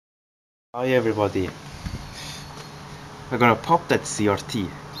Hi everybody, we're gonna pop that CRT,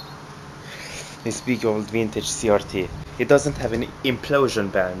 this big old vintage CRT. It doesn't have an implosion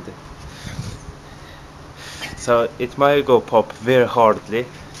band, so it might go pop very hardly.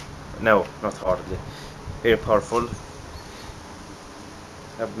 No, not hardly, very powerful.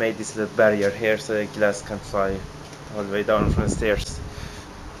 I've made this little barrier here so the glass can fly all the way down from the stairs.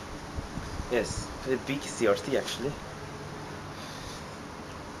 Yes, a big CRT actually.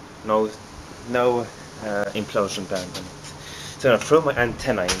 No implosion band on it. So I throw my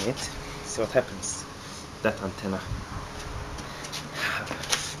antenna in it, see what happens. That antenna.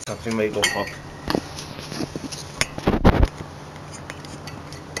 Something may go pop.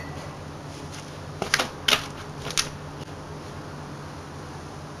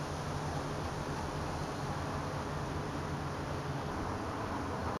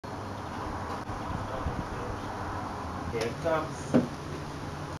 Here it comes.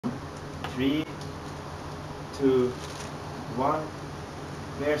 3, 2, 1.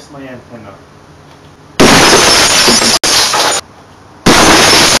 Where's my antenna?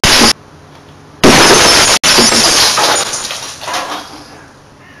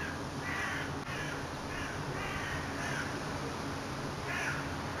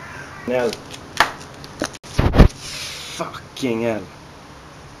 No. Fucking hell.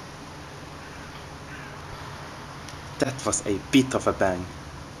 That was a bit of a bang.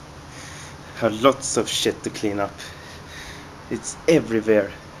 I have lots of shit to clean up. It's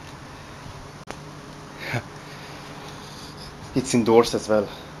everywhere. It's indoors as well.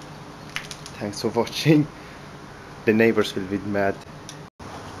 Thanks for watching. The neighbors will be mad.